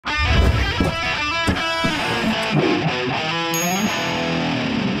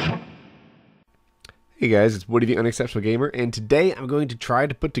Hey guys, it's Woody the Unexceptional Gamer, and today I'm going to try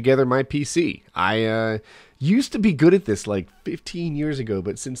to put together my PC. I used to be good at this like 15 years ago,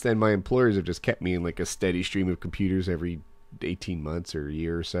 but since then my employers have just kept me in like a steady stream of computers every 18 months or a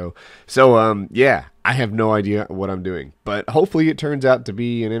year or so. So, yeah, I have no idea what I'm doing, but hopefully it turns out to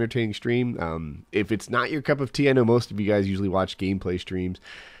be an entertaining stream. If it's not your cup of tea, I know most of you guys usually watch gameplay streams.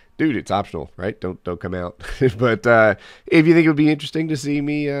 Dude, it's optional, right? Don't come out. But if you think it would be interesting to see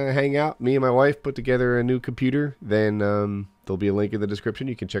me hang out, me and my wife put together a new computer, then there'll be a link in the description.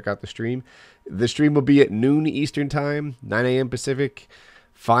 You can check out the stream. The stream will be at noon Eastern Time, 9 a.m. Pacific,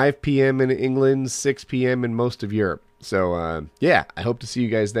 5 p.m. in England, 6 p.m. in most of Europe. So, yeah, I hope to see you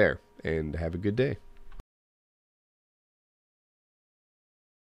guys there, and have a good day.